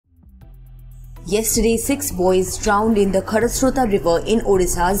Yesterday, 6 boys drowned in the Kharasrota River in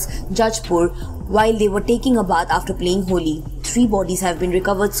Odisha's Jajpur while they were taking a bath after playing Holi. 3 bodies have been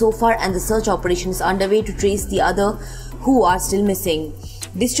recovered so far and the search operation is underway to trace the other who are still missing.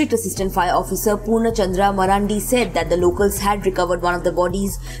 District Assistant Fire Officer Purna Chandra Marandi said that the locals had recovered one of the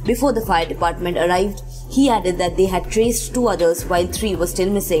bodies before the fire department arrived. He added that they had traced 2 others while 3 were still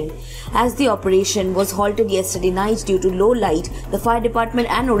missing. As the operation was halted yesterday night due to low light, the fire department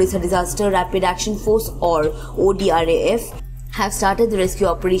and Odisha Disaster Rapid Action Force or ODRAF have started the rescue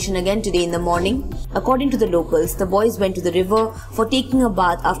operation again today in the morning. According to the locals, the boys went to the river for taking a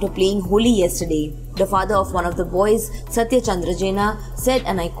bath after playing Holi yesterday. The father of one of the boys, Satya Chandra Jaina, said,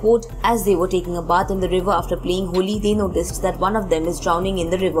 and I quote, "As they were taking a bath in the river after playing Holi, they noticed that one of them is drowning in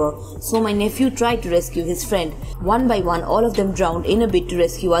the river. So my nephew tried to rescue his friend. One by one, all of them drowned in a bid to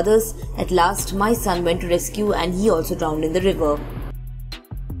rescue others. At last, my son went to rescue and he also drowned in the river."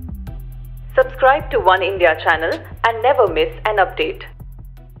 Subscribe to Oneindia channel and never miss an update.